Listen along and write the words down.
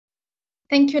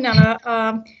Thank you,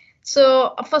 Nana.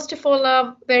 So first of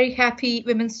all, very happy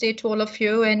Women's Day to all of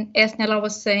you. And as Nala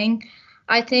was saying,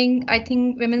 I think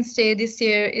Women's Day this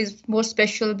year is more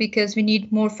special because we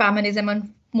need more feminism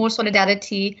and more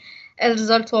solidarity as a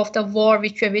result of the war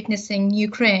which we're witnessing in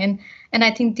Ukraine. And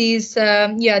I think these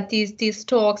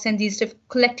talks and these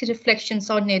collective reflections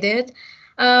are needed.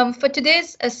 For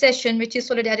today's session, which is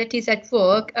Solidarities at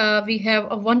Work, we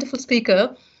have a wonderful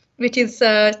speaker, which is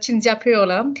Cinzia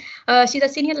Priola. She's a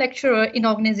senior lecturer in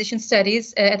organization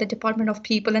studies at the Department of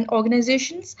People and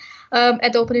Organizations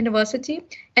at the Open University.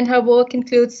 And her work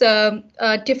includes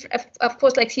of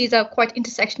course, like she's a quite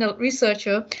intersectional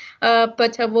researcher,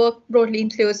 but her work broadly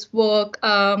includes work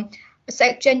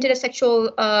gender and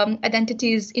sexual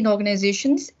identities in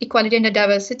organizations, equality and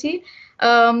diversity.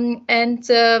 With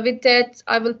that,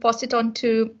 I will pass it on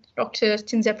to Dr.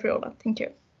 Cinzia Priola. Thank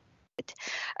you.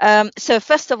 So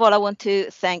first of all, I want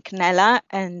to thank Nella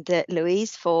and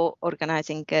Louise for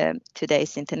organizing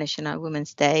today's International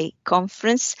Women's Day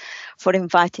conference, for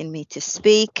inviting me to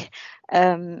speak.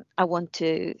 I want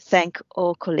to thank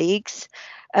all colleagues,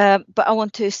 but I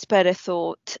want to spare a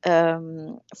thought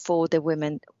for the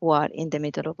women who are in the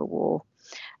middle of a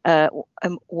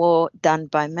war done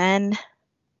by men,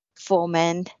 for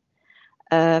men.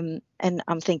 And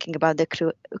I'm thinking about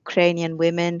the Ukrainian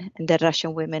women and the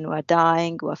Russian women who are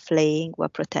dying, who are fleeing, who are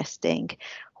protesting,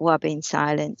 who are being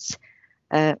silenced.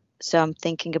 So I'm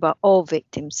thinking about all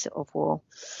victims of war.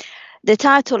 The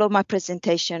title of my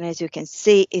presentation, as you can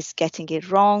see, is Getting It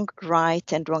Wrong,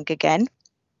 Right and Wrong Again,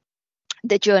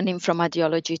 the journey from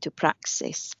ideology to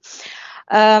praxis.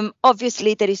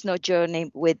 Obviously, there is no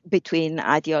journey between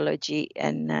ideology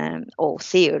and or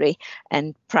theory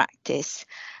and practice.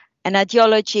 And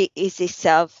ideology is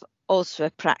itself also a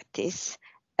practice,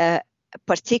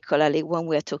 particularly when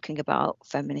we're talking about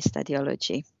feminist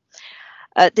ideology.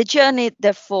 The journey,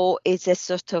 therefore, is a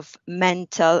sort of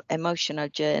mental, emotional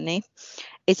journey.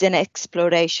 It's an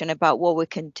exploration about what we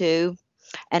can do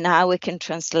and how we can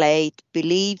translate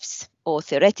beliefs or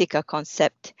theoretical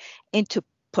concept into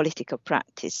political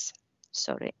practice.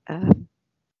 Sorry,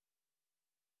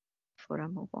 before I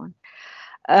move on.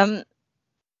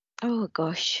 Oh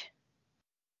gosh.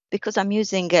 Because I'm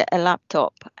using a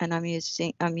laptop and I'm used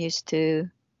to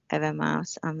have a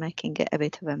mouse, I'm making it a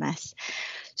bit of a mess.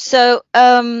 So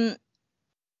the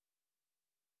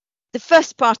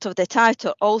first part of the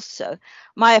title also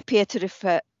might appear to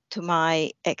refer to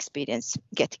my experience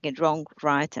getting it wrong,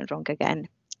 right and wrong again.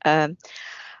 But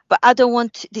I don't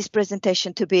want this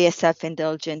presentation to be a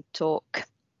self-indulgent talk.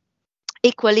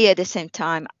 Equally, at the same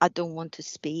time, I don't want to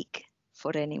speak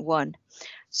for anyone.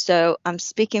 So I'm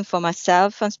speaking for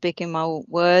myself, I'm speaking my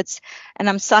words, and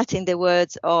I'm citing the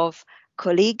words of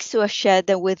colleagues who have shared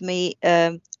them with me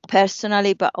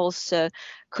personally, but also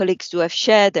colleagues who have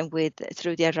shared them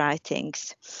through their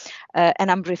writings. And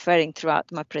I'm referring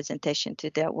throughout my presentation to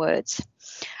their words.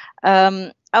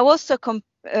 I also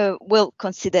will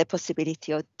consider the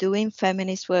possibility of doing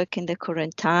feminist work in the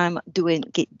current time, doing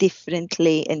it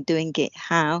differently and doing it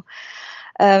how.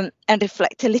 And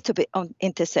reflect a little bit on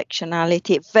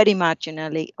intersectionality, very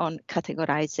marginally on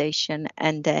categorization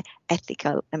and the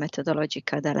ethical and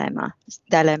methodological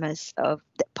dilemmas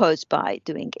posed by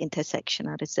doing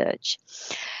intersectional research.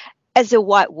 As a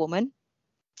white woman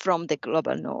from the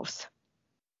global north.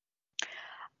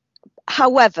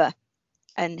 However,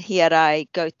 and here I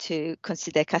go to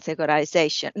consider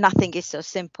categorization, nothing is so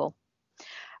simple.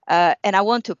 And I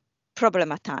want to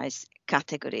problematize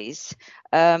categories.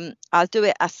 I'll do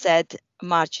it, as said,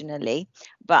 marginally,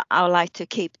 but I would like to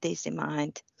keep this in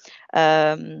mind.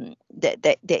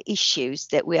 The issues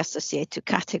that we associate to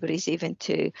categories, even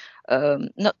to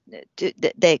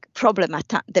the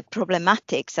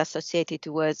problematics associated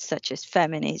to words such as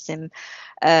feminism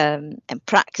and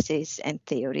praxis and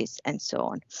theories and so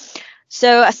on.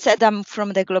 So I said I'm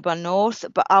from the global north,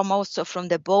 but I'm also from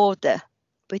the border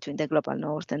between the global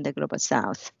north and the global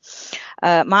south.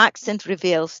 My accent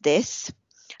reveals this,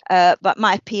 but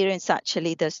my appearance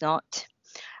actually does not.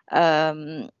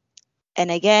 And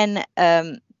again,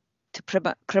 to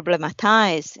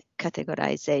problematize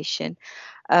categorization,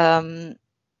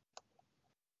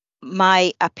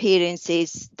 my appearance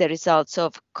is the results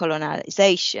of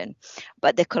colonization,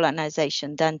 but the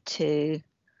colonization done to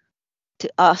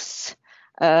us,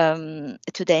 to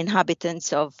the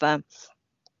inhabitants of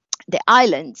the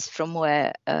islands from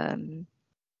where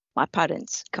my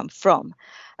parents come from,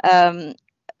 the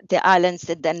islands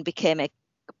that then became a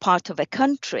part of a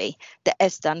country that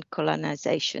has done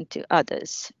colonization to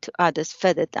others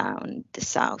further down the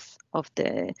south of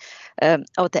the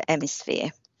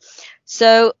hemisphere.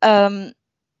 So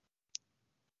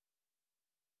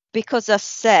because I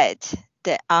said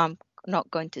that I'm not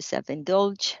going to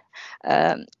self-indulge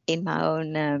in my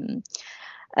own,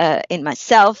 in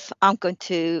myself, I'm going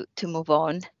to move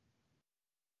on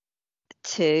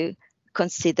to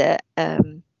consider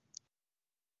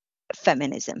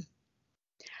feminism.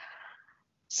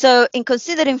 So in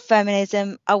considering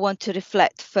feminism, I want to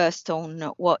reflect first on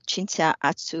what Cinzia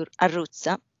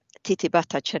Arruzza, Titi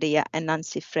Bhattacharya and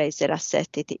Nancy Fraser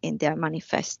asserted in their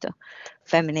manifesto,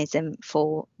 Feminism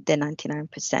for the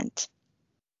 99%.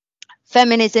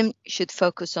 Feminism should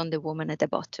focus on the woman at the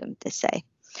bottom, they say.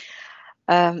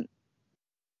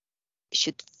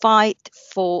 Should fight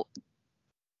for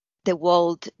the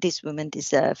world these women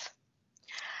deserve.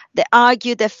 They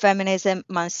argue that feminism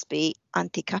must be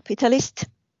anti-capitalist,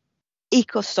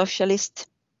 eco-socialist,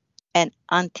 and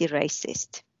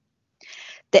anti-racist.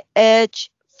 They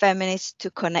urge feminists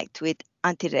to connect with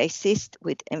anti-racists,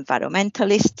 with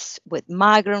environmentalists, with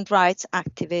migrant rights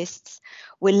activists,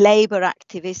 with labor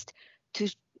activists to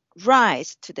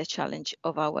rise to the challenge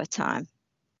of our time.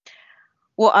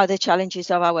 What are the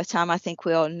challenges of our time? I think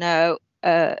we all know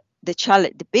the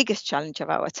biggest challenge of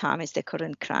our time is the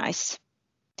current crisis.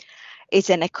 It's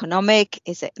an economic,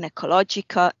 it's an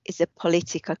ecological, it's a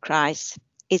political crisis,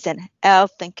 it's an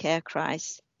health and care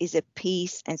crisis, it's a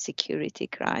peace and security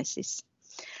crisis.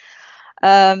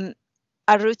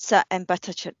 Arruzza and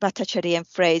Bhattacharya and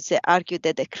Fraser argue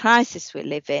that the crisis we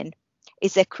live in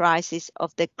is a crisis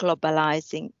of the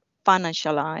globalizing,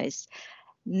 financialized,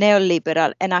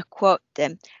 neoliberal, and I quote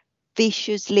them,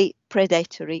 viciously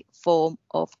predatory form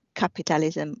of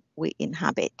capitalism we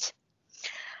inhabit.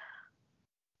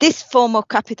 This form of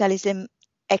capitalism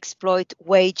exploits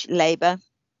wage labor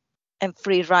and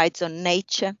free rides on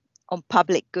nature, on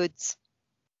public goods,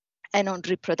 and on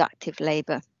reproductive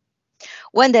labor.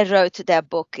 When they wrote their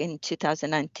book in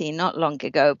 2019, not long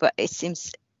ago, but it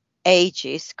seems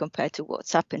ages compared to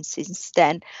what's happened since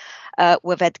then,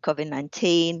 we've had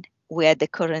COVID-19, we had the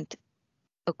current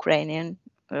Ukrainian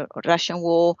or Russian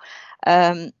war,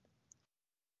 and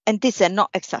these are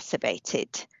not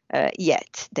exacerbated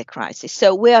yet, the crisis.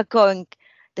 So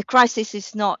the crisis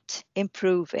is not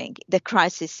improving, the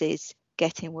crisis is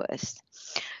getting worse.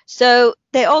 So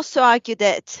they also argue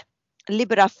that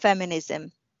liberal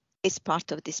feminism is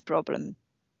part of this problem.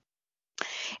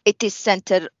 It is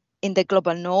centered in the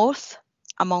global north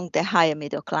among the higher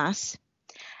middle class,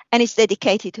 and it's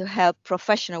dedicated to help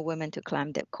professional women to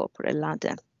climb the corporate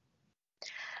ladder.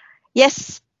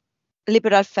 Yes,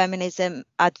 liberal feminism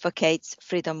advocates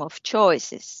freedom of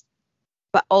choices,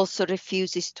 but also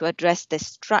refuses to address the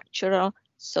structural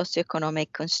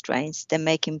socioeconomic constraints that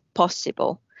make it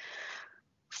impossible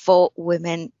for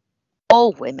women,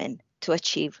 all women, to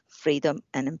achieve freedom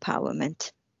and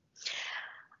empowerment.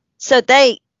 So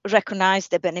they recognize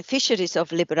the beneficiaries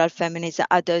of liberal feminism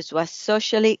are those who are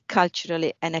socially,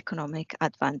 culturally, and economically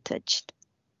advantaged.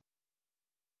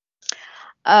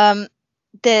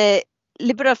 The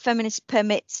liberal feminist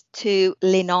permits to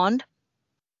lean on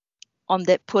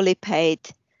the poorly paid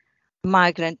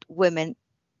migrant women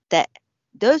that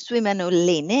those women who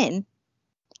lean in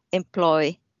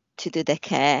employ to do the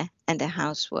care and the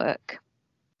housework.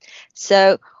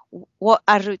 So what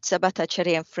Arruzza,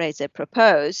 Bhattacharya and Fraser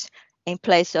propose in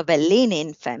place of a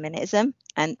lean-in feminism,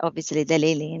 and obviously the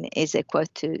lean-in is a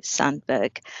quote to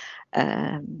Sandberg,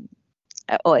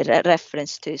 or a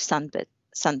reference to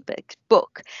Sandberg's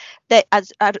book, they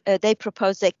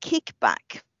propose a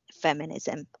kickback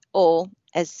feminism, or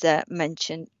as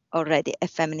mentioned already, a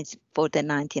feminism for the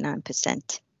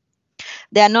 99%.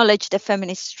 They acknowledge the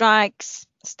feminist strikes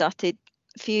started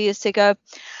a few years ago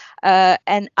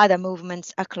and other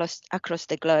movements across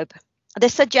the globe. They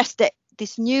suggest that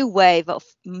this new wave of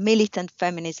militant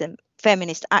feminism,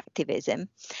 feminist activism,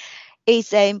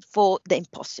 is aimed for the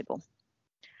impossible.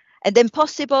 And the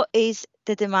impossible is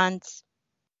the demands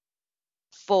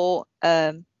for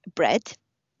bread,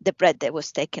 the bread that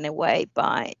was taken away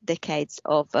by decades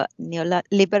of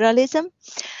neoliberalism.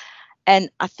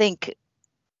 And I think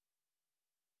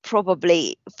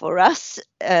probably for us,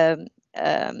 a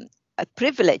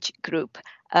privileged group,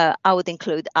 I would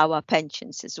include our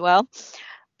pensions as well.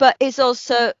 But it's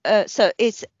also, so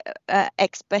it's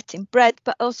expecting bread,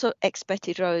 but also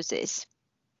expecting roses.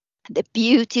 The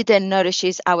beauty that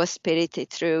nourishes our spirit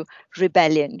through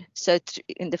rebellion, so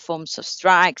in the forms of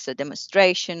strikes or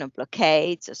demonstration or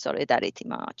blockades or solidarity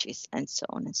marches and so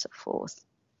on and so forth.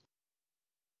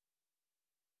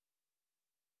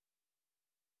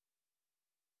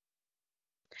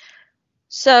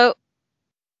 So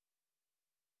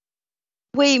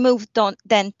we moved on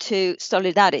then to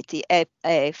Solidarity,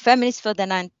 a feminist for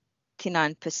the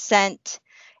 99%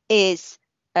 is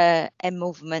a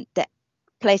movement that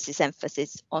places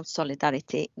emphasis on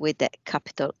solidarity with a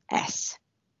capital S.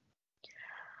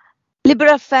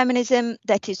 Liberal feminism,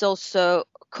 that is also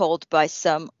called by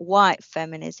some white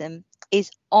feminism, is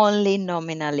only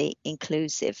nominally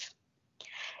inclusive.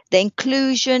 The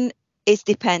inclusion is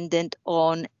dependent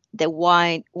on the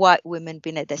white women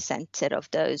being at the center of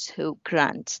those who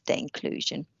grant the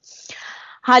inclusion.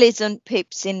 Alison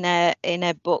Pipes, in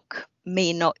a book,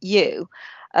 Me Not You,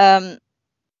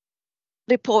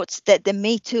 reports that the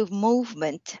Me Too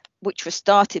movement, which was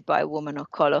started by a woman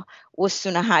of color, was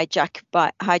soon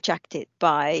hijacked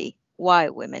by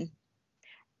white women,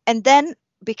 and then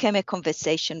became a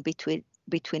conversation between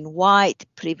white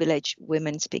privileged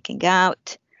women speaking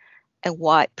out and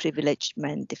white privileged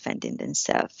men defending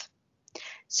themselves.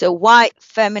 So white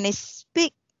feminists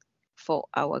speak for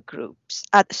our groups.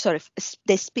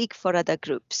 They speak for other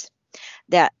groups.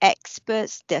 They are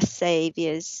experts, they're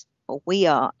saviors, or we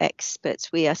are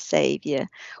experts, we are savior.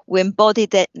 We embody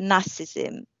the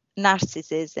narcissism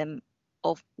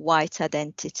of white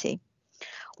identity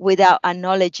without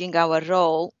acknowledging our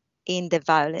role in the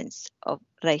violence of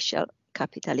racial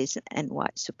capitalism and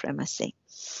white supremacy.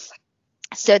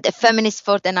 So the feminists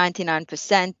for the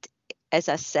 99%, as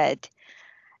I said,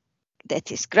 that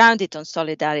is grounded on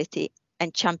solidarity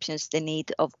and champions the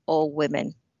need of all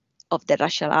women, of the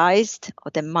racialized,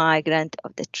 of the migrant,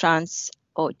 of the trans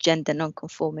or gender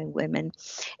non-conforming women.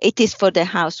 It is for the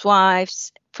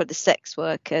housewives, for the sex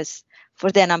workers,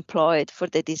 for the unemployed, for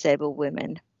the disabled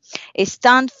women. It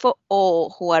stands for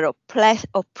all who are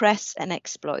oppressed and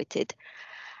exploited.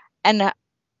 And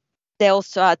they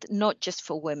also add not just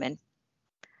for women.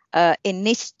 It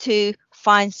needs to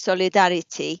find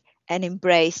solidarity and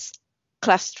embrace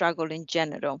class struggle in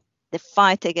general, the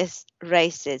fight against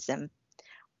racism,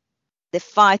 the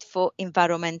fight for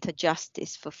environmental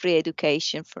justice, for free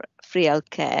education, for free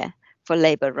healthcare, for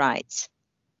labor rights.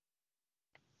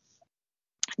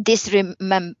 This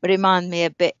reminds me a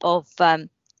bit of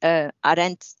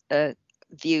Arendt's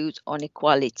views on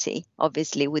equality,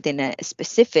 obviously within a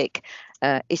specific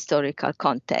historical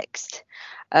context.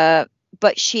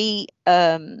 But she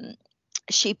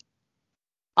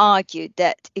argued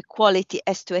that equality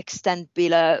has to extend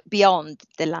beyond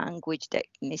the language, the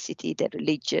ethnicity, the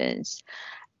religions,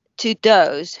 to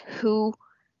those who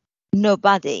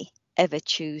nobody ever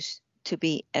choose to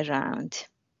be around.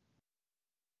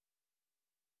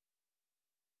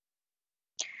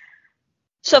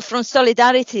 So from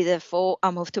solidarity, therefore,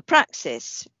 I move to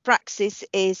praxis. Praxis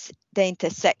is the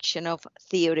intersection of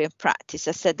theory and practice.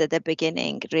 I said at the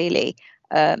beginning, really,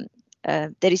 there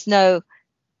is no,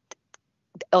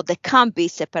 or there can be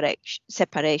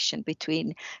separation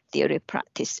between theory and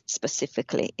practice,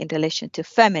 specifically in relation to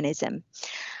feminism.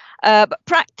 But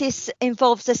practice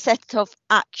involves a set of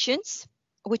actions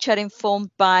which are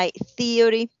informed by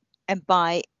theory and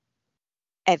by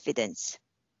evidence.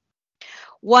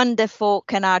 One, therefore,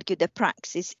 can argue that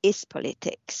praxis is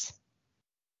politics.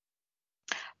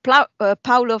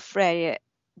 Paulo Freire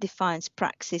defines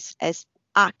praxis as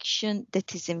action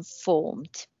that is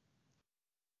informed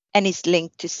and is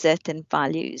linked to certain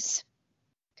values.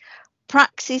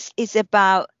 Praxis is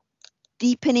about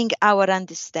deepening our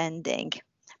understanding,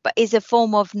 but is a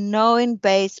form of knowing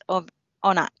based on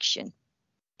action.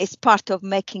 It's part of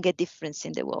making a difference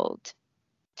in the world.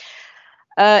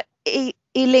 It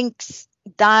links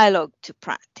dialogue to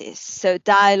practice. So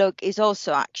dialogue is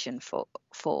also action for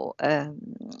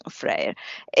Freire.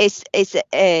 It's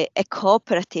a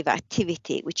cooperative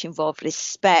activity which involves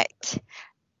respect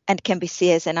and can be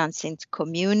seen as enhancing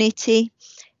community,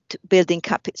 to building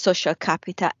social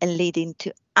capital and leading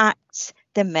to acts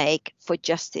that make for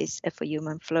justice and for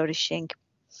human flourishing.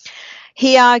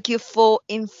 He argued for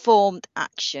informed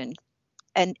action.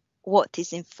 And what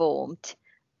is informed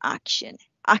action?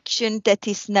 Action that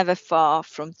is never far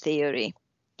from theory.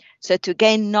 So to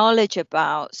gain knowledge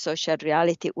about social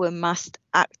reality, we must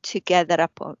act together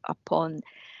upon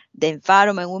the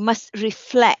environment. We must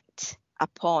reflect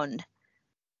upon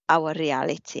our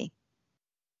reality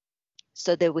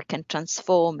so that we can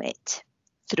transform it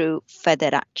through further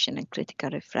action and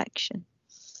critical reflection.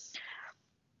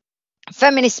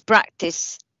 Feminist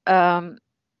practice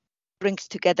brings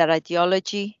together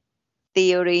ideology,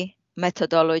 theory,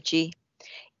 methodology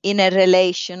in a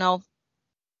relational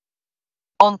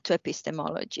onto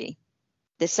epistemology.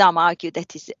 Some argue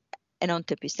that is an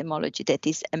onto epistemology that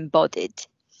is embodied.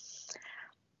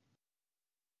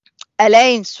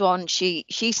 Elaine Swan, she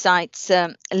cites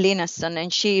Linnaeus,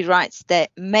 and she writes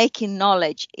that making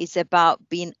knowledge is about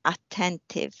being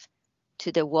attentive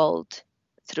to the world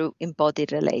through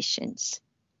embodied relations.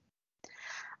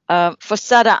 For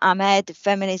Sara Ahmed,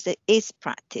 feminism is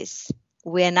practice.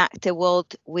 We enact a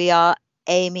world we are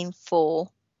aiming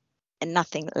for, and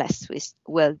nothing less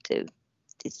will do.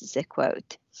 This is a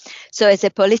quote. So as a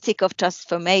politic of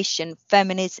transformation,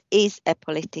 feminism is a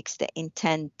politics that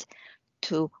intend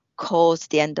to cause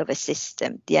the end of a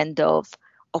system, the end of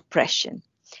oppression.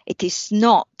 It is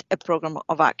not a program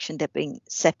of action that being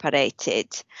separated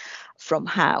from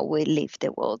how we live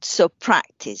the world. So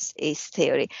practice is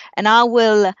theory. And I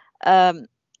will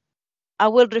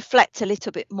reflect a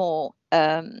little bit more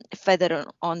further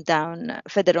on in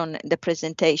the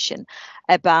presentation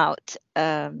about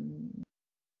the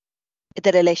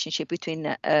relationship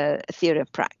between theory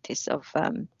and practice of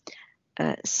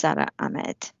Sara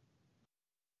Ahmed.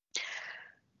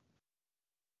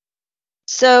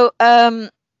 So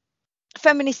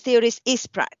feminist theories is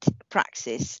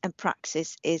praxis, and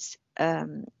praxis is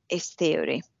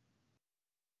theory.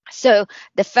 So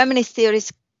the feminist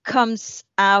theories comes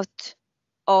out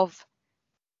of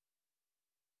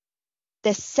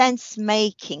the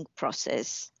sense-making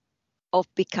process of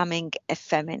becoming a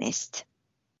feminist,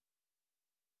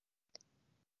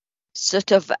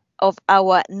 sort of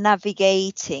our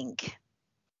navigating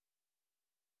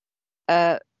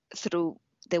through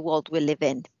the world we live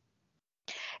in.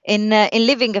 In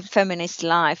Living a Feminist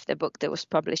Life, the book that was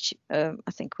published, I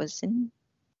think was in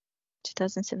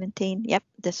 2017. Yep,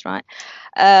 that's right.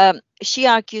 She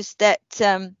argues that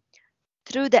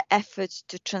through the efforts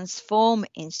to transform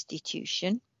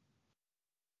institution,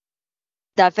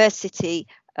 diversity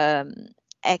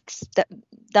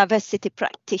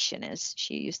practitioners,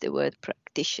 she used the word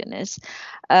practitioners,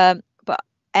 but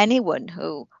anyone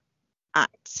who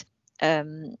acts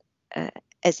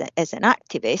as an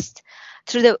activist,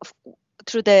 through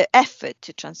the effort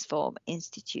to transform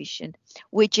institution,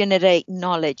 we generate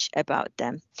knowledge about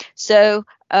them. So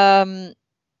Ahmed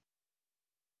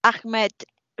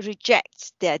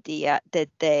rejects the idea that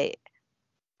the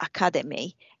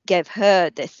academy gave her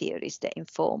the theories that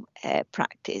inform her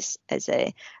practice as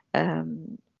a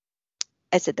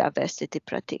diversity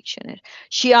practitioner.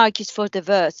 She argues for the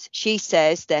verse. She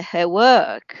says that her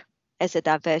work as a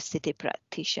diversity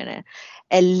practitioner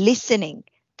and listening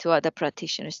to other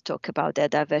practitioners talk about their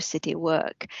diversity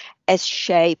work has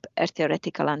shaped her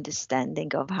theoretical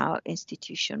understanding of how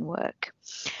institutions work.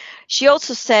 She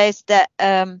also says that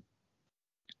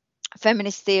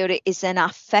feminist theory is an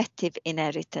affective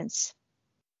inheritance.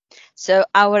 So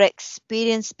our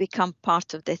experience becomes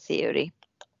part of the theory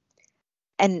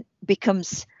and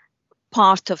becomes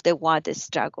part of the wider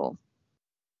struggle.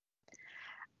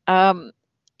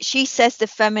 She says the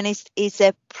feminist is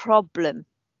a problem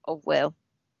of will.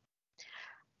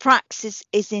 Praxis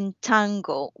is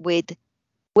entangled with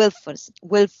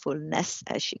willfulness,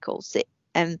 as she calls it,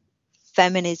 and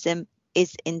feminism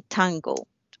is entangled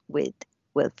with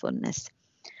willfulness.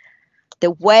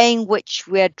 The way in which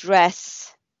we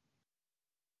address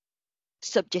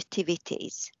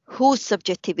subjectivities, whose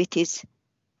subjectivities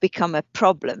become a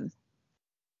problem,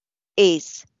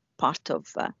 is part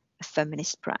of a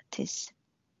feminist practice.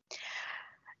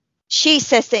 She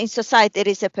says that in society there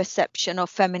is a perception of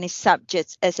feminist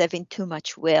subjects as having too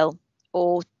much will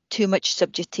or too much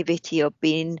subjectivity or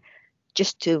being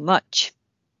just too much.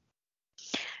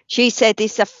 She said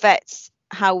this affects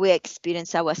how we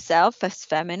experience ourselves as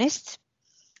feminists,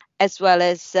 as well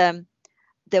as the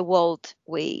world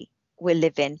we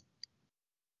live in.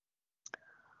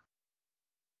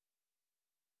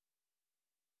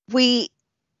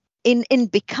 In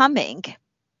becoming,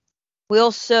 we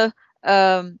also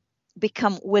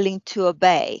become willing to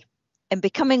obey, and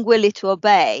becoming willing to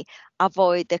obey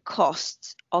avoid the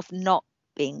costs of not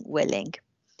being willing.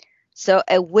 So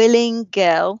a willing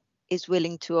girl is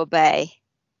willing to obey,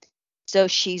 so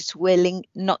she's willing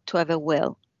not to have a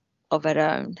will of her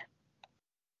own.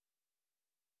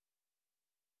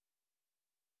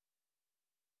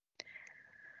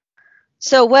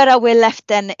 So where are we left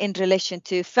then in relation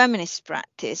to feminist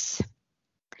practice?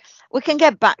 We can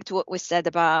get back to what we said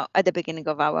about at the beginning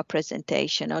of our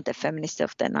presentation, or the feminist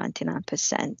of the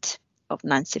 99% of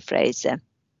Nancy Fraser.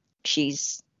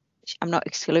 I'm not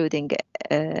excluding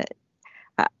Arutza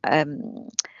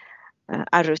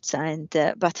and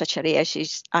Bhattacharya.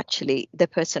 She's actually the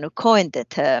person who coined the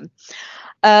term.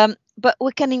 But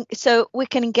we can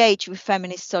engage with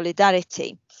feminist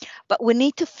solidarity, but we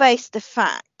need to face the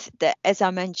fact that, as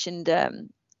I mentioned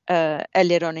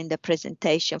earlier on in the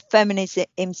presentation, feminism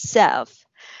himself,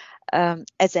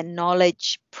 as a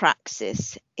knowledge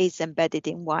praxis, is embedded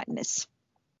in whiteness.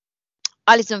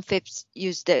 Alison Phipps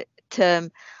used the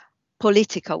term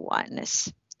political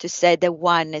whiteness to say that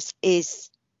whiteness is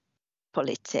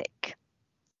politic.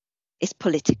 is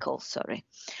political, sorry.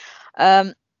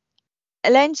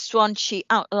 Elaine Swan, she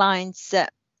outlines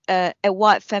a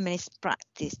white feminist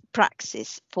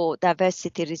praxis for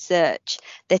diversity research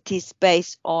that is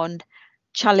based on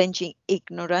challenging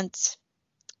ignorance,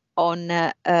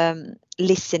 on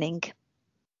listening,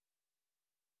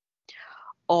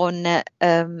 on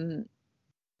the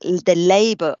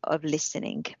labor of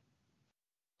listening,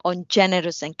 on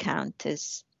generous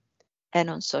encounters, and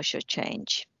on social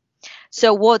change.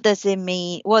 So what does it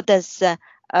mean? What does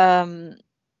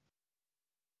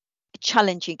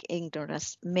challenging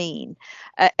ignorance mean?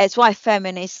 As white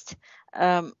feminists,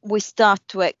 we start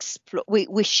to explore,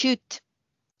 we should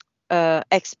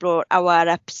explore our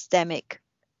epistemic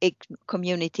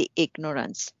community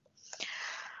ignorance.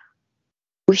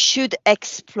 We should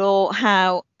explore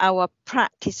how our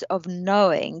practice of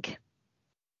knowing,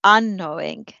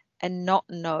 unknowing, and not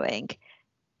knowing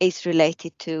is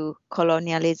related to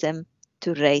colonialism,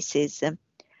 to racism,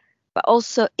 but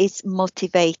also is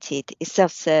motivated, is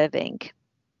self-serving,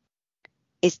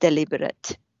 is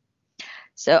deliberate.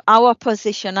 So our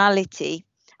positionality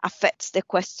affects the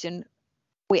question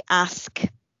we ask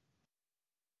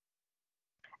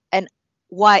and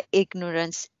why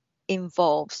ignorance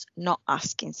involves not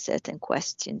asking certain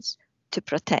questions to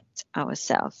protect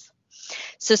ourselves.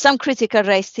 So some critical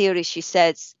race theory, she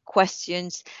says,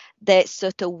 questions the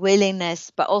sort of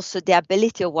willingness, but also the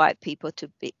ability of white people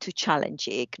to challenge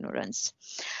ignorance.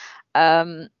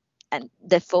 And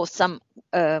therefore, some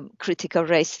critical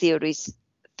race theories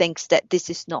thinks that this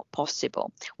is not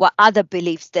possible, while other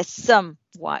believes that some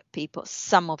white people,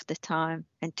 some of the time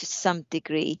and to some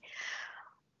degree,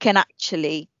 can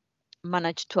actually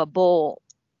manage to abhor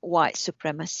white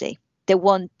supremacy. They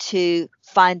want to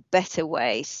find better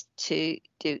ways to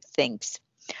do things,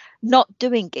 not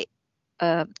doing it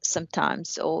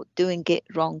sometimes, or doing it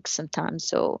wrong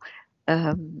sometimes, or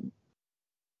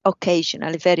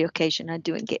occasionally, very occasionally,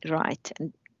 doing it right.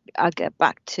 And I'll get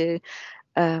back to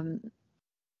the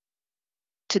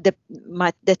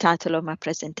title of my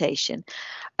presentation.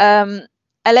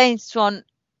 Elaine Swan,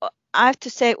 I have to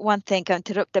say one thing, I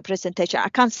interrupt the presentation. I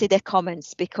can't see the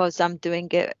comments because I'm doing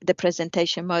the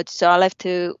presentation mode, so I'll have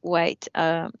to wait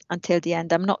until the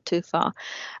end. I'm not too far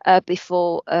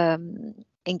before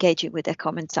engaging with the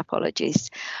comments, apologies.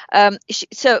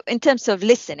 So in terms of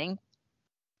listening,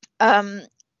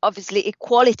 obviously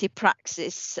equality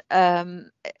praxis,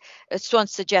 Swan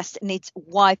suggests, needs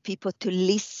white people to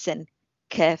listen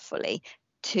carefully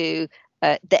to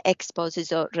the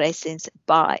exposes of racism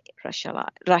by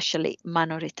racially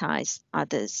minoritized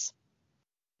others.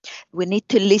 We need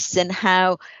to listen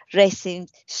how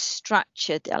racism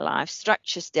structures their life,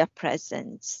 structures their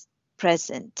present.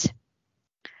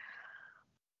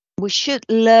 We should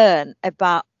learn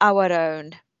about our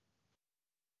own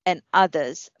and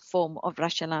others' form of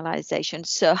rationalization.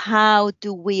 So how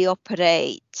do we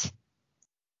operate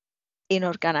in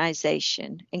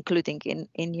organization, including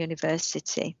in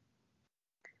university?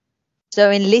 So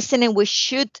in listening, we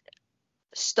should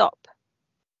stop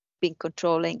being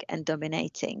controlling and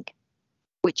dominating,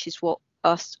 which is what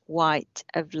us white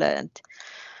have learned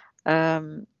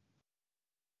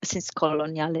since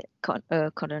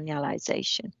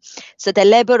colonialization. So the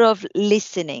labor of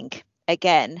listening,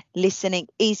 again, listening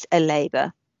is a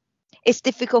labor. It's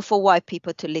difficult for white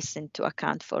people to listen to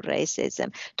account for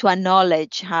racism, to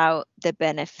acknowledge how they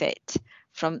benefit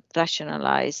from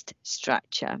rationalized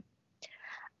structure.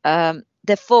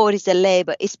 Therefore, it's a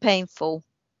labor, it's painful,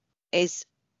 it's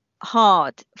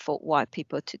hard for white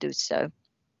people to do so.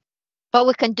 But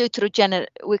we can do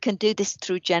this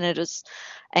through generous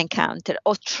encounter,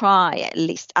 or try at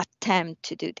least attempt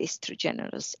to do this through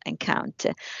generous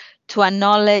encounter, to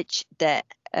acknowledge that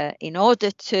in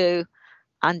order to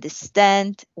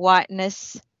understand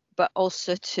whiteness, but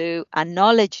also to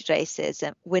acknowledge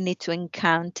racism, we need to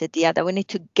encounter the other. We need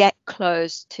to get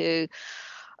close to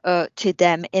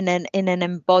them in an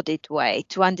embodied way,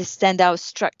 to understand how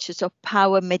structures of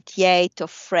power mediate or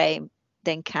frame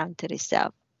the encounter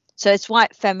itself. So as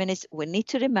white feminists, we need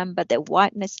to remember that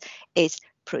whiteness is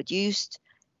produced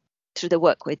through the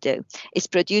work we do. It's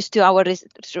produced through our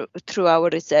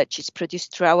research. It's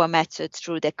produced through our methods,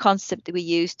 through the concept we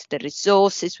use, the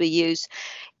resources we use.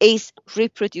 Is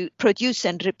produced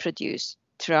and reproduced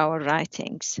through our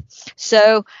writings.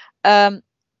 So from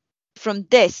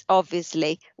this,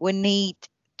 obviously, we need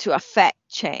to affect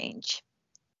change.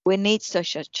 We need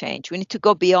social change. We need to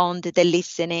go beyond the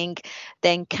listening,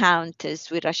 the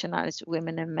encounters with rationalized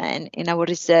women and men in our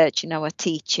research, in our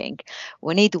teaching.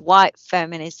 We need white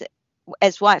feminists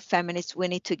as white feminists, we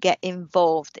need to get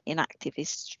involved in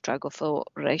activist struggle for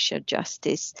racial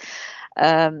justice,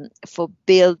 for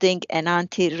building an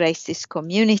anti-racist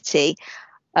community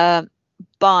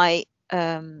by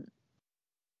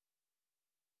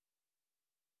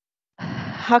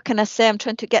how can I say, I'm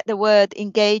trying to get the word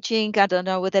engaging. I don't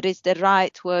know whether it's the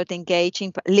right word, engaging,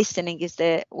 but listening is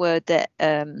the word that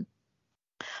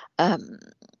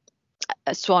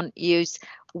Swan used,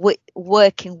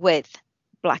 working with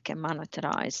Black and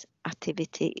minoritized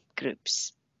activity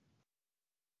groups.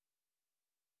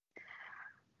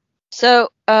 So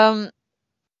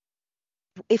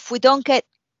if we don't get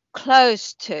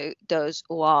close to those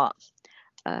who are,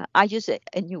 I use a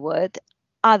new word,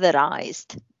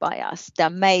 otherized by us,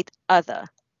 they're made other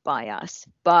by us,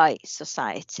 by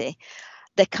society,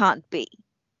 there can't be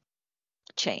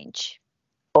change,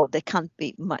 or there can't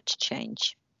be much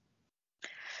change.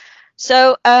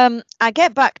 So I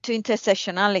get back to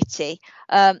intersectionality.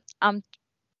 I've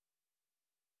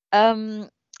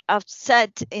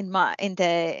said in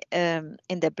the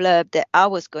blurb that I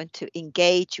was going to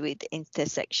engage with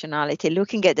intersectionality.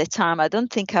 Looking at the time, I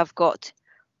don't think I've got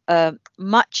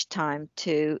much time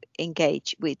to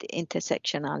engage with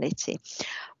intersectionality,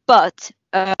 but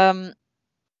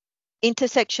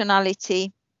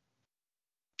intersectionality,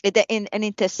 in an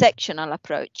intersectional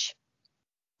approach,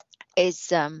 is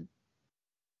 1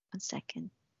 second.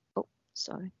 Oh,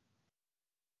 sorry.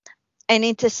 An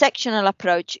intersectional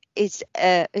approach is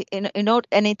an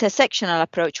intersectional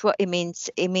approach. What it means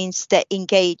that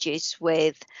engages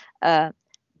with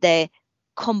the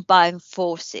combined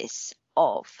forces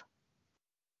of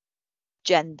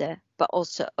gender, but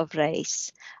also of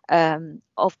race,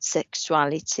 of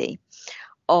sexuality,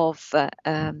 of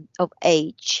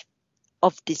age,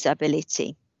 of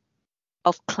disability,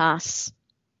 of class.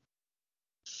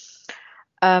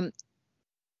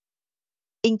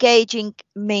 Engaging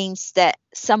means that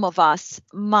some of us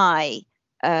might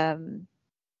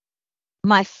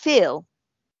feel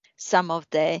some of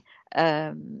the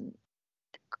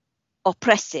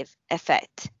oppressive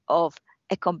effect of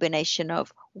a combination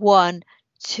of one,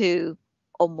 two,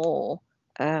 or more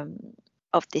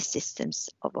of these systems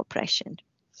of oppression.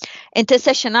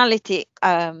 Intersectionality,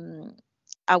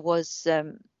 I was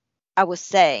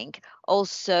saying,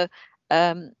 also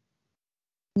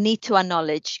need to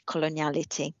acknowledge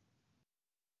coloniality,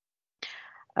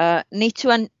 need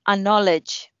to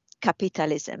acknowledge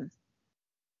capitalism.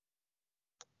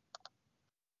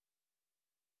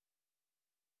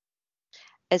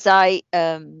 As I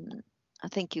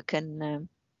think you can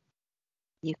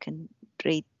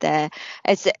read there,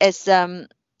 as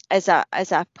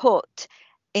I put,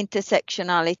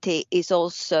 intersectionality is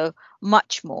also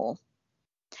much more.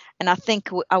 And I think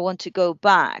I want to go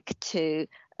back to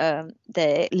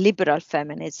the liberal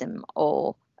feminism,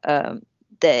 or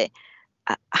the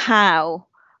how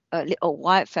or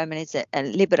white feminism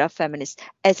and liberal feminists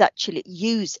has actually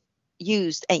used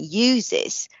and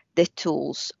uses the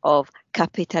tools of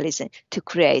capitalism to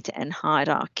create an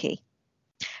hierarchy,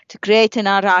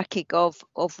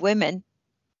 of women,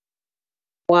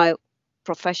 while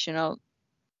professional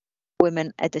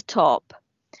women at the top,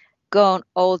 gone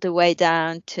all the way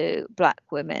down to Black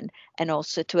women, and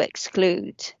also to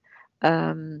exclude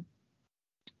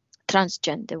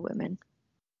transgender women.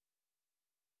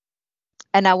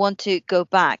 And I want to go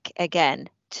back again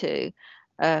to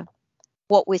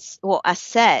what I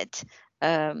said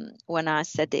when I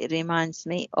said it reminds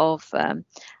me of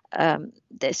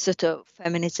the sort of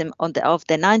feminism of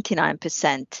the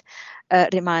 99%.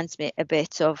 Reminds me a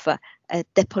bit of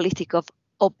the politic of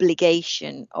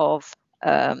obligation of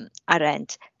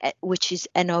Arendt, which is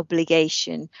an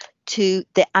obligation to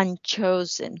the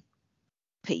unchosen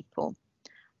people,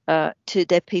 to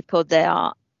the people that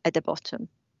are at the bottom.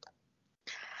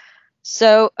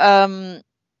 So I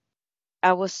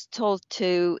was told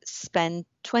to spend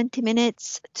 20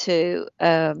 minutes to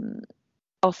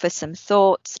offer some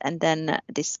thoughts and then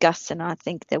discuss, and I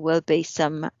think there will be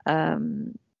some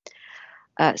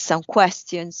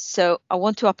questions. So I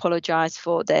want to apologize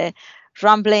for the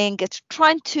rambling. It's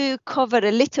trying to cover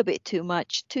a little bit too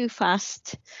much, too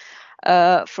fast,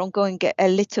 from going a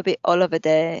little bit all over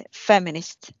the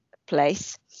feminist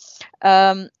place.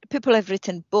 People have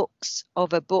written books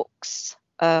over books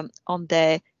on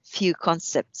the few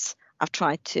concepts I've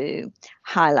tried to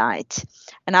highlight,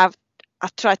 and I've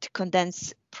tried to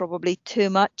condense probably too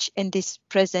much in this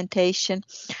presentation,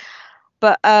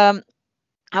 but I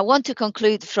want to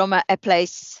conclude from a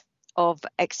place of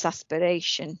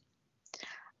exasperation.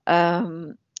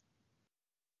 And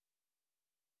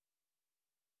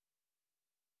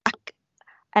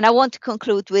I want to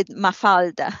conclude with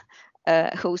Mafalda,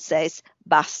 who says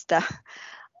basta.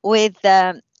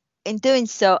 In doing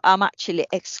so, I'm actually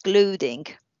excluding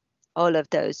all of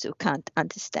those who can't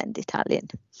understand Italian.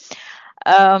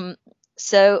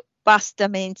 So basta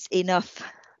means enough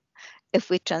if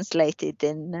we translate it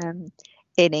in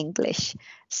English.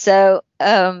 So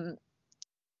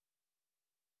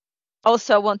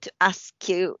also I want to ask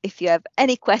you if you have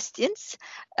any questions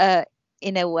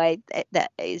in a way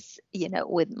that is,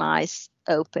 with my eyes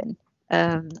open.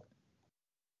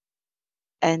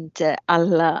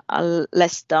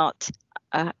 Let's start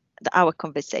our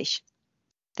conversation.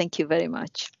 Thank you very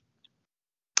much.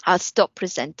 I'll stop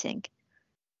presenting.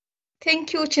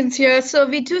 Thank you, Cinzia. So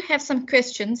we do have some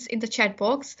questions in the chat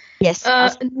box. Yes. So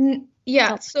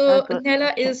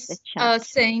Nella is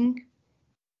saying,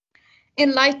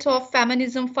 in light of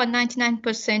feminism for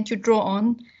 99% you draw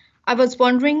on, I was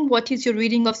wondering what is your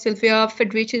reading of Silvia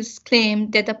Federici's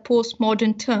claim that the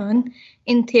postmodern turn,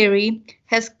 in theory,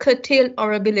 has curtailed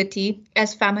our ability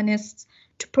as feminists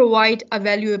to provide a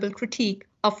valuable critique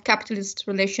of capitalist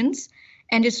relations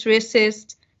and its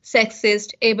racist,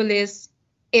 sexist, ableist,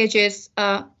 ageist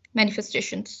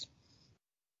manifestations?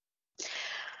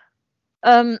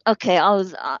 Okay,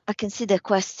 I can see the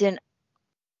question.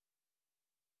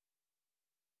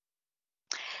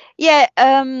 Yeah,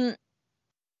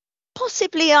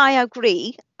 possibly I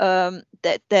agree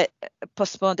that the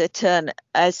postmodern turn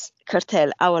has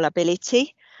curtailed our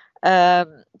ability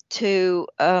to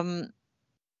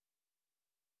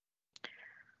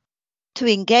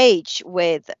engage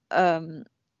with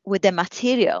the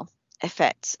material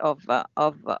effects of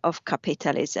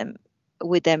capitalism,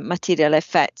 with the material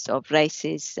effects of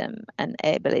racism and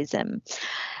ableism.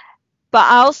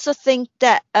 But I also think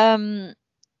that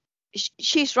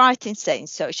she's right in saying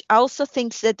so. I also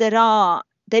think that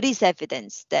there is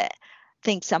evidence that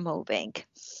things are moving.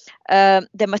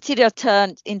 The material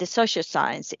turn in the social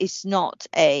science is not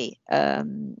a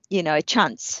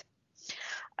chance,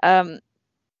 and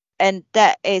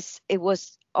it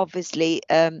was obviously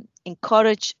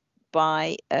encouraged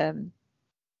by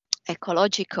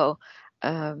ecological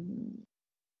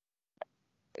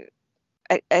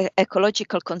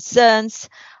concerns,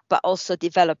 but also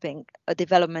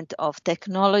development of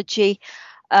technology.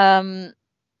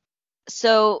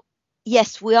 So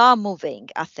yes, we are moving,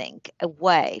 I think,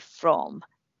 away from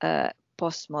the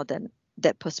postmodern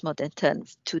turn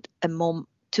to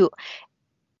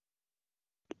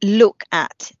look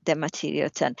at the material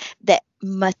turn, the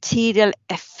material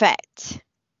effect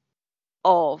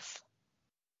of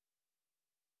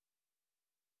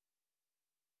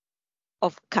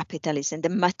capitalism, the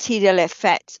material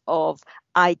effects of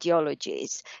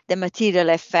ideologies, the material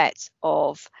effects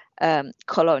of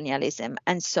colonialism,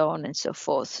 and so on and so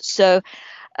forth. So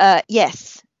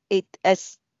yes, it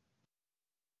as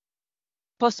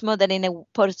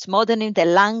postmodern, the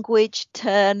language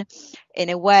turn in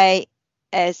a way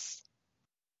has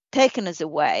taken us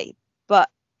away. But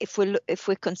if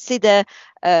we consider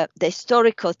the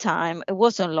historical time, it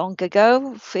wasn't long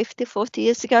ago, 50, 40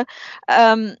 years ago,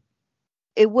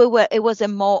 it was a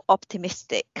more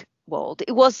optimistic world.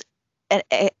 It was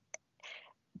the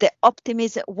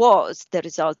optimism was the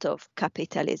result of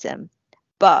capitalism,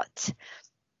 but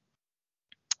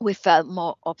we felt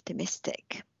more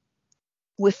optimistic.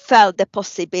 We felt the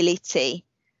possibility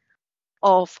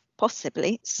of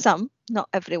possibly some, not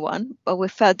everyone, but we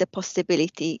felt the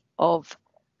possibility of,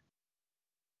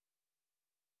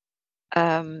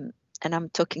 and I'm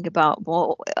talking about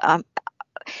more,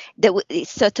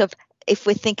 sort of, if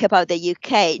we think about the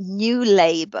UK, New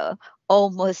Labour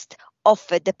almost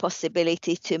offered the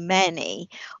possibility to many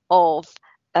of,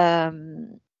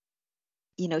 sharing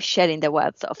the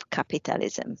wealth of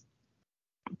capitalism.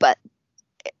 But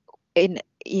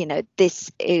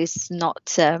this is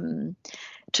not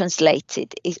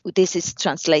translated. This is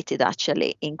translated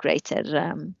actually in greater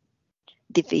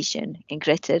division, in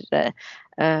greater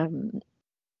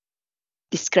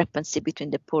discrepancy between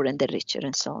the poor and the richer,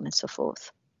 and so on and so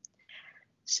forth.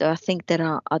 So I think there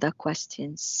are other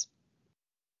questions.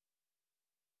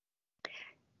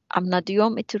 Amna, do you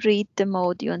want me to read them,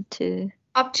 or do you want to?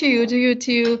 Up to you.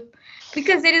 To you.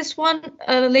 Because there is one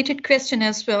related question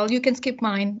as well. You can skip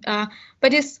mine.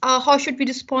 But it's how should we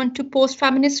respond to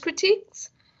post-feminist critiques?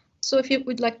 So if you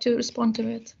would like to respond to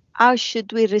it. How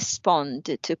should we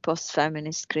respond to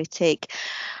post-feminist critique?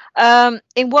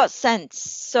 In what sense?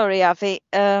 Sorry, Avi.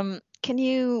 Can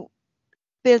you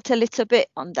build a little bit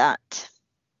on that?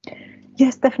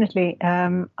 Yes, definitely.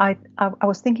 I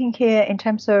was thinking here in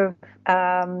terms of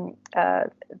the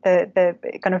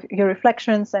kind of your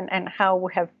reflections and how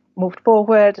we have moved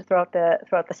forward throughout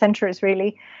the centuries,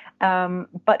 really.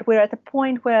 But we're at a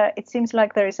point where it seems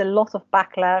like there is a lot of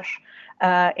backlash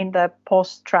in the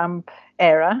post-Trump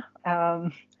era,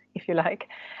 if you like,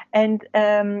 and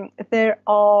there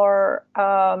are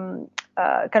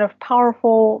kind of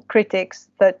powerful critics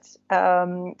that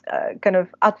kind of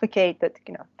advocate that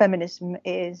feminism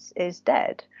is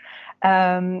dead.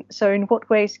 So in what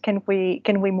ways can we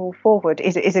move forward?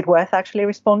 Is it worth actually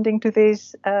responding to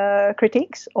these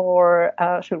critiques, or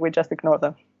should we just ignore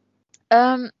them?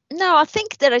 No, I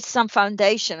think there is some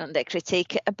foundation on the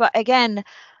critique, but again,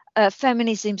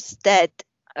 feminism's dead.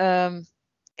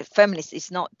 Feminism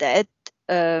is not dead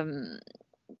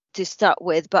to start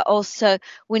with, but also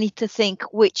we need to think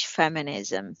which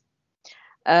feminism.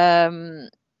 And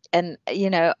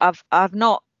I've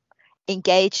not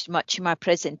engaged much in my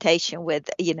presentation with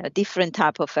different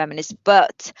type of feminists,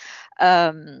 but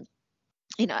as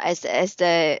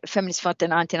the Feminist for the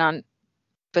 99%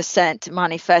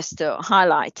 manifesto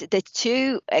highlight, the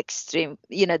two extreme,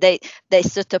 they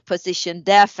sort of position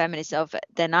their feminism of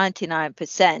the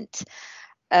 99%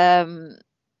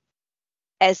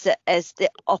 as the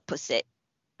opposite,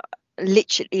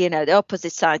 literally, the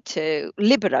opposite side to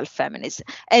liberal feminism,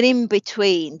 and in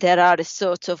between there are a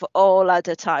sort of all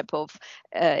other type of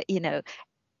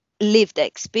lived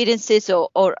experiences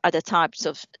or other types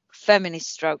of feminist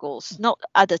struggles, not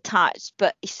other types,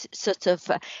 but it's sort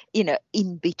of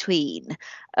in between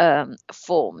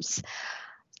forms.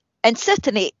 And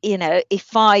certainly,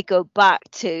 if I go back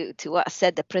to what I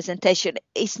said, the presentation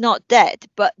is not dead,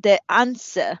 but the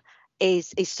answer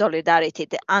is solidarity.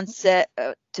 The answer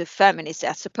to feminism,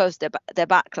 I suppose the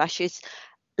backlash is,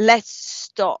 let's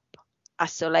stop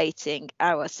isolating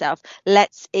ourselves.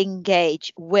 Let's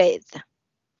engage with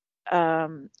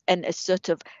and a sort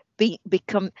of be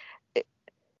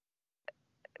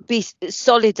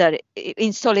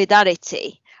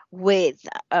solidarity with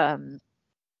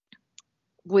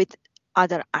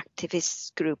other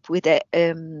activist group, with a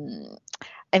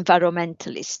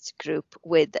environmentalist group,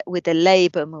 with the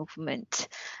labor movement,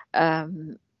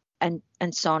 and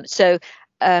so on. So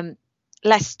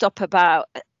let's stop about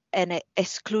an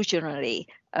exclusionary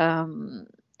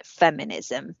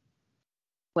feminism,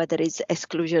 whether it's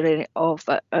exclusionary of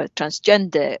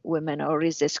transgender women, or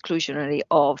is exclusionary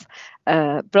of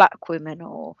Black women,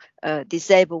 or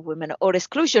disabled women, or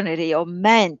exclusionary of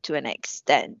men to an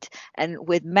extent. And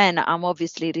with men, I'm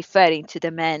obviously referring to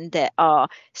the men that are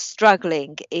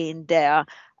struggling in their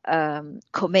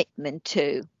commitment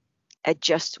to a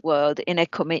just world, in a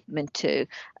commitment to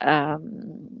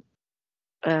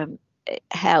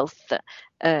health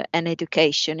and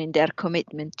education, in their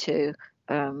commitment to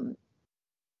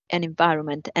an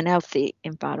environment, an healthy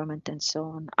environment, and so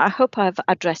on. I hope I've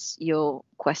addressed your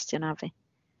question, Avi.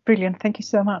 Brilliant. Thank you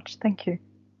so much. Thank you.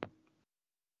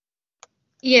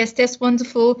 Yes, that's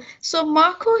wonderful. So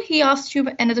Marco, he asked you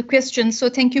another question. So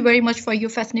thank you very much for your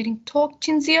fascinating talk,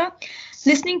 Cinzia.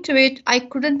 Listening to it, I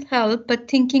couldn't help but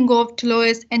thinking of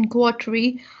Deleuze and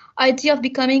Guattari idea of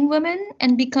becoming women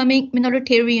and becoming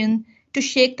minoritarian to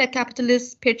shake the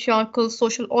capitalist patriarchal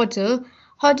social order.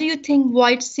 How do you think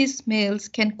white cis males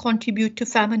can contribute to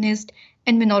feminist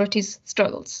and minorities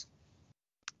struggles?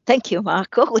 Thank you,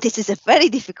 Marco. This is a very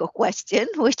difficult question,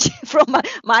 which from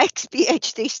my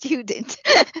ex-PhD student,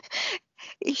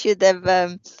 he should have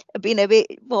been a bit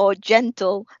more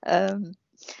gentle.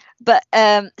 But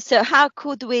so how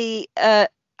could we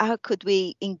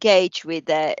engage with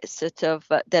the sort of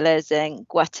Deleuze and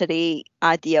Guattari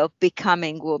idea of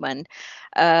becoming woman,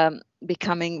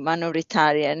 becoming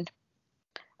minoritarian?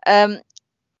 I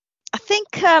think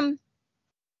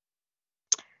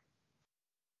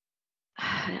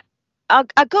I'll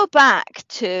go back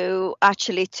to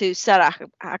Sarah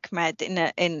Ahmed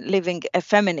in Living a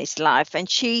Feminist Life, and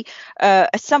she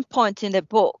at some point in the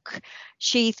book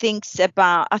she thinks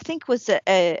about, I think it was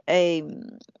a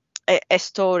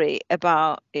story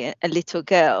about a little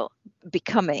girl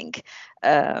becoming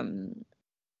a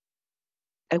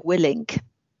willing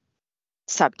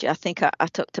subject. I think I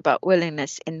talked about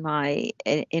willingness in my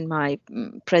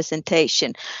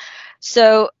presentation.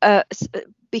 So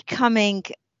becoming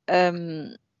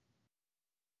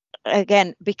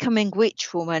again, becoming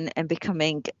witch woman and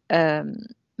becoming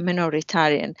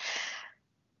minoritarian.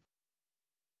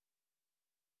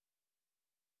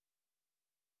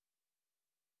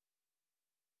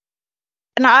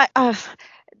 And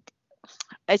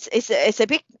it's a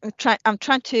bit. I'm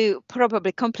trying to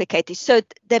probably complicate it. So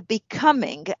the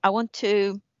becoming. I want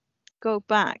to go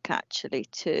back actually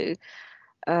to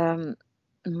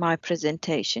my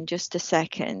presentation. Just a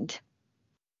second.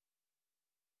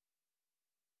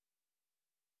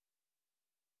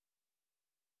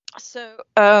 So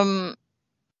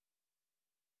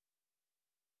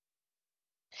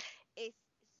it's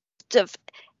sort of,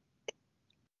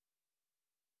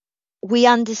 we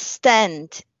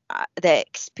understand their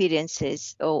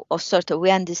experiences, or sort of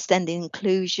we understand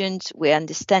inclusions, we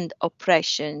understand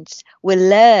oppressions, we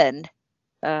learn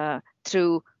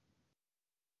through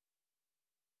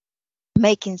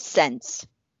making sense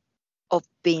of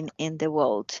being in the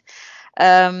world.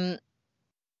 And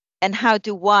how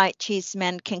do white cis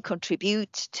men can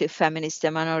contribute to feminist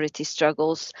and minority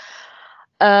struggles?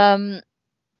 They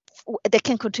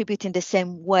can contribute in the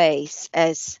same ways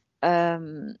as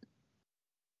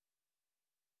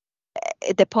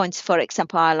the points, for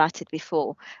example, I highlighted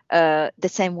before, the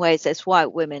same ways as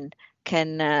white women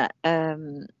can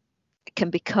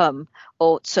become,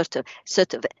 or sort of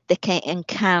they can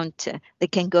encounter, they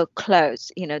can go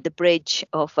close, the bridge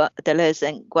of Deleuze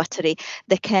and Guattari.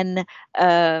 They can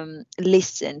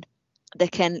listen, they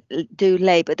can do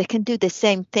labor, they can do the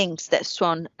same things that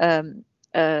Swan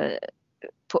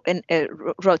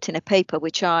wrote in a paper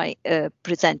which I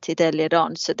presented earlier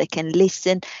on. So they can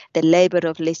listen, the labor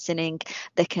of listening,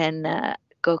 they can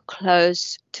go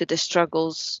close to the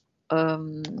struggles of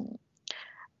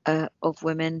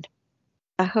women.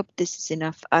 I hope this is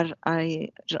enough.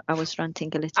 I was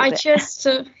ranting a little bit.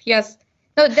 Yes.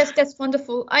 No, that's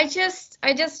wonderful. I just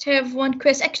have one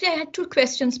question. Actually, I had two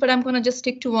questions, but I'm gonna just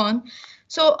stick to one.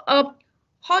 So,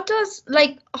 how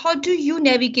do you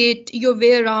navigate your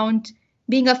way around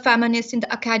being a feminist in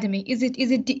the academy? Is it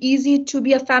easy to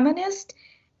be a feminist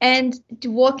and to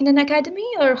work in an academy,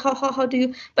 or how do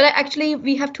you? But actually,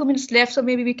 we have 2 minutes left, so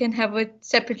maybe we can have it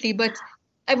separately. But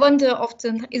I wonder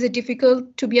often, is it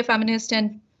difficult to be a feminist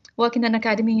and work in an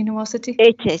academy university?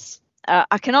 It is.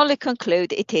 I can only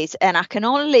conclude it is, and I can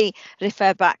only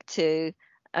refer back to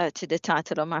the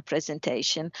title of my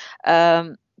presentation,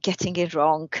 getting it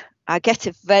wrong. I get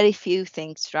a very few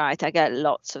things right. I get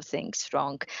lots of things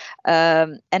wrong,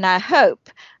 and I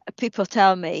hope people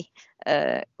tell me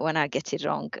when I get it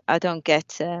wrong. I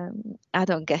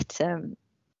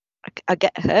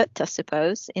get hurt, I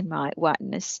suppose, in my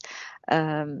whiteness,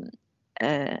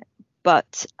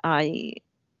 but I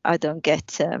don't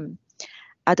get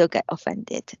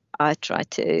offended. I try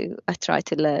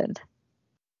to learn.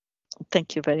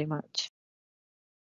 Thank you very much.